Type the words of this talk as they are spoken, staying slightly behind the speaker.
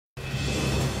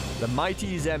The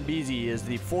mighty Zambezi is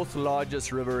the fourth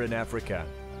largest river in Africa.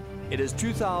 It is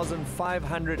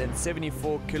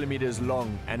 2,574 kilometers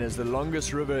long and is the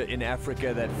longest river in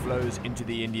Africa that flows into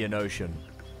the Indian Ocean.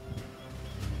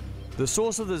 The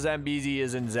source of the Zambezi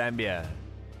is in Zambia.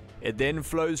 It then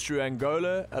flows through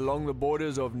Angola along the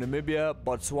borders of Namibia,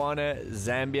 Botswana,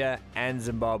 Zambia and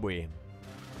Zimbabwe.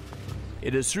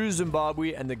 It is through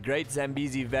Zimbabwe and the Great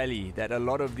Zambezi Valley that a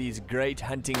lot of these great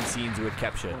hunting scenes were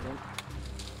captured.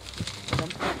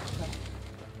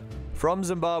 From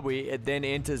Zimbabwe, it then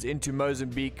enters into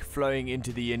Mozambique, flowing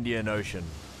into the Indian Ocean.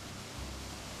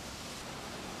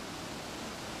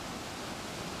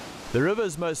 The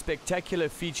river's most spectacular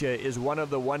feature is one of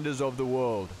the wonders of the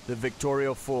world, the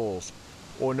Victoria Falls,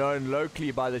 or known locally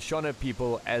by the Shona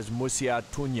people as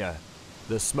Musiatunya,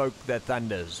 the smoke that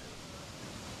thunders.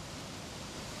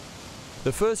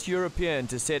 The first European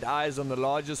to set eyes on the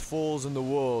largest falls in the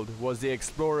world was the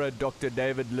explorer Dr.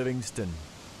 David Livingstone.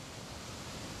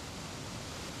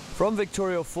 From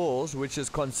Victoria Falls, which is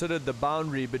considered the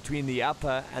boundary between the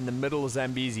upper and the middle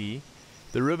Zambezi,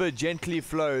 the river gently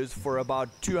flows for about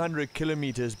 200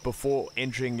 kilometers before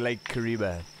entering Lake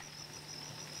Kariba.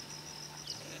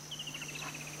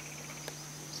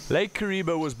 Lake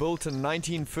Kariba was built in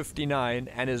 1959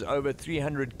 and is over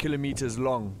 300 kilometers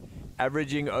long,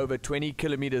 averaging over 20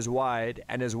 kilometers wide,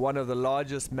 and is one of the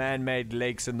largest man-made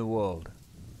lakes in the world.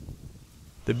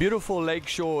 The beautiful lake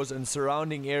shores and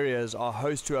surrounding areas are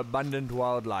host to abundant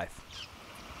wildlife.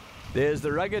 There is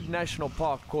the rugged national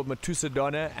park called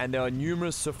Matusadona, and there are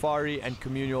numerous safari and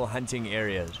communal hunting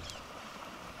areas.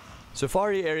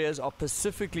 Safari areas are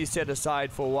specifically set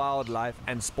aside for wildlife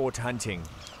and sport hunting.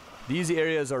 These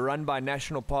areas are run by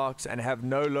national parks and have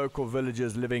no local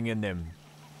villagers living in them.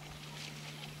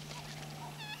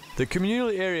 The communal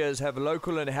areas have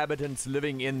local inhabitants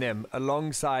living in them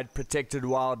alongside protected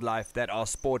wildlife that are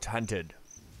sport hunted.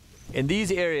 In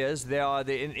these areas, there are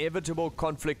the inevitable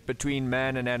conflict between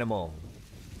man and animal.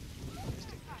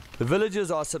 The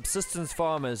villagers are subsistence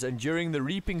farmers and during the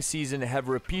reaping season have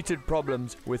repeated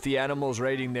problems with the animals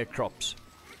raiding their crops.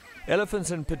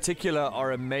 Elephants in particular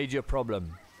are a major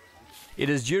problem. It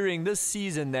is during this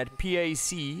season that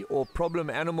PAC or problem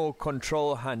animal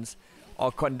control hunts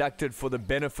are conducted for the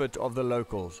benefit of the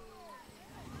locals.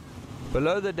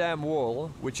 Below the dam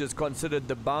wall, which is considered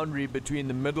the boundary between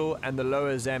the middle and the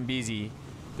lower Zambezi,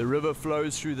 the river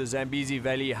flows through the Zambezi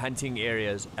Valley hunting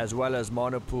areas as well as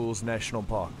Manapools National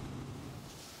Park.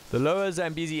 The lower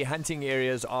Zambezi hunting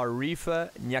areas are Reefer,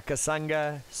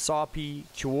 Nyakasanga, Sapi,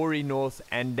 Chiwori North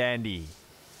and Dandi.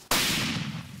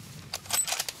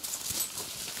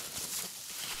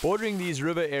 Bordering these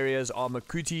river areas are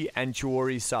Makuti and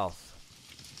Chiwori South.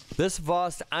 This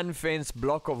vast unfenced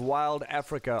block of wild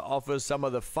Africa offers some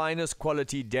of the finest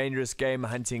quality dangerous game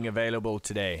hunting available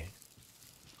today.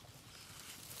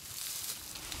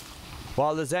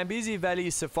 While the Zambezi Valley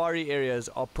safari areas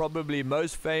are probably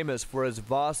most famous for its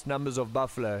vast numbers of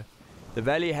buffalo, the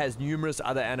valley has numerous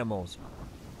other animals.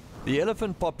 The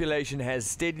elephant population has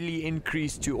steadily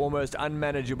increased to almost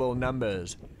unmanageable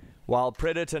numbers, while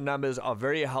predator numbers are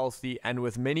very healthy and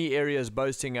with many areas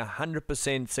boasting a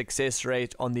 100% success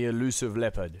rate on the elusive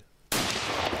leopard.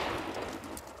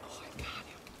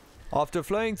 After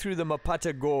flowing through the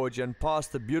Mapata Gorge and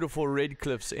past the beautiful red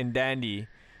cliffs in Dandi,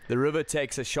 the river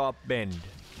takes a sharp bend.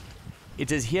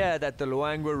 It is here that the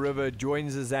Luangwa River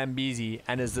joins the Zambezi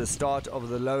and is the start of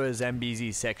the lower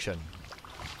Zambezi section.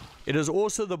 It is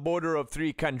also the border of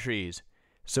three countries,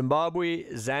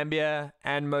 Zimbabwe, Zambia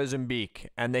and Mozambique,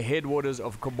 and the headwaters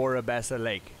of Cobora Bassa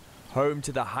Lake, home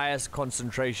to the highest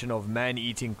concentration of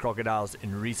man-eating crocodiles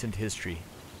in recent history.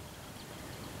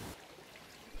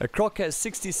 A croc has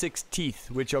 66 teeth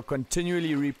which are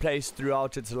continually replaced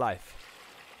throughout its life.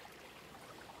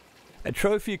 A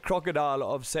trophy crocodile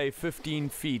of say 15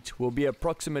 feet will be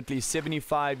approximately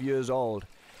 75 years old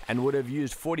and would have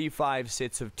used 45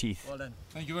 sets of teeth. Well done.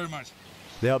 Thank you very much.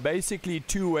 There are basically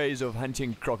two ways of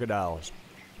hunting crocodiles,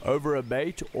 over a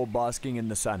bait or basking in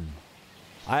the sun.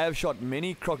 I have shot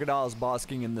many crocodiles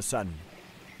basking in the sun.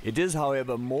 It is,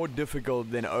 however, more difficult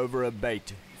than over a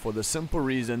bait for the simple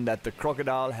reason that the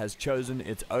crocodile has chosen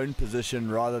its own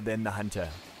position rather than the hunter.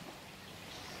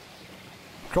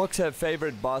 Crocs have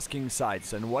favorite basking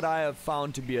sites, and what I have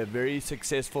found to be a very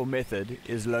successful method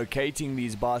is locating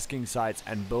these basking sites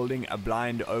and building a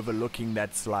blind overlooking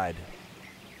that slide.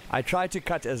 I try to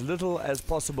cut as little as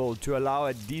possible to allow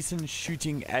a decent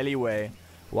shooting alleyway,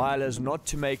 while as not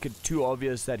to make it too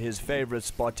obvious that his favorite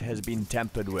spot has been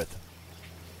tampered with.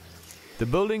 The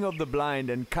building of the blind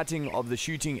and cutting of the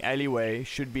shooting alleyway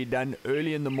should be done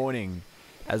early in the morning,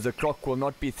 as the croc will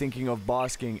not be thinking of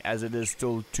basking as it is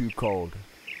still too cold.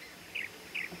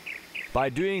 By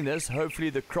doing this, hopefully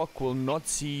the croc will not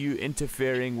see you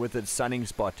interfering with its sunning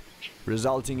spot,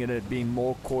 resulting in it being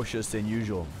more cautious than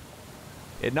usual.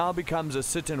 It now becomes a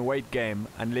sit and wait game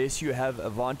unless you have a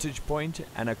vantage point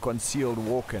and a concealed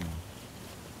walk-in.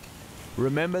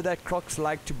 Remember that crocs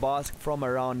like to bask from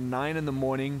around 9 in the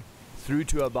morning through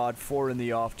to about 4 in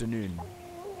the afternoon.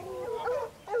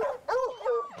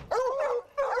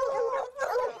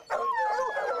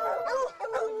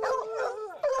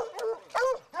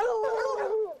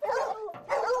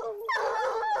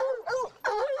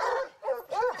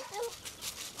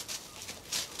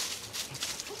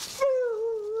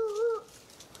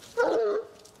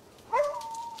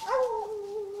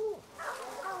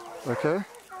 Ok.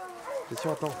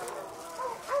 Attention, attends.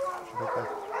 Je vais pas.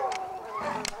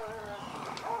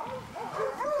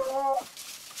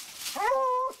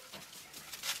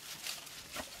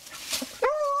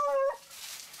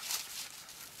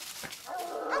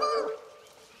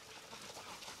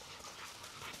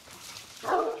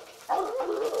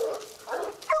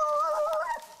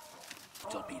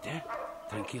 Mitchell Pete, eh?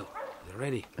 Tranquil. You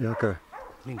ready? Ja, oké.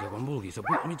 Vinga, quan vulguis.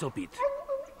 Mitchell Pete.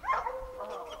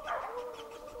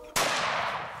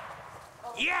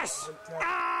 Yes!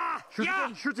 Ah! Shoot ja!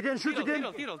 again, shoot again, shoot again.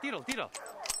 Tira'l.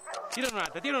 Tira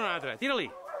un altre.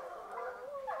 Tira-li.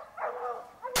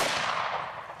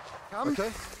 Come.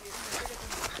 Okay.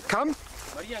 Come.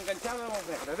 Maria, enganxada amb els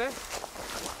negres, eh?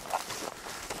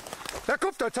 Back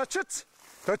up, don't touch it.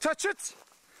 Don't touch it.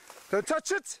 Don't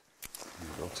touch it.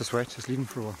 Just wait, just leave him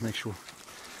for a while, make sure.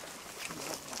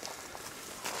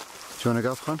 Do you want to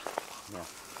go, Fran? Ja.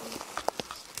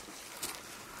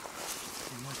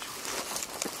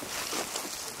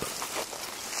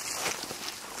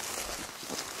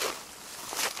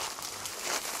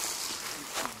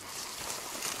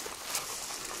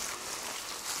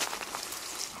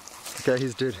 Okay,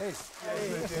 he's dead.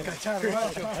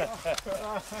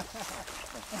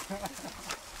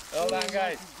 Well done,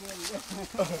 guys.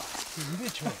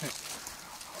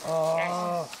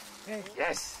 Oh.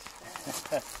 Yes!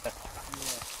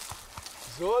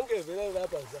 Zonke vele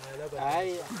lapha lapha.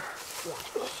 Hayi.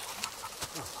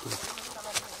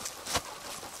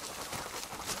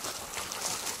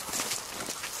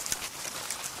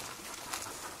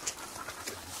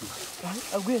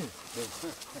 Again.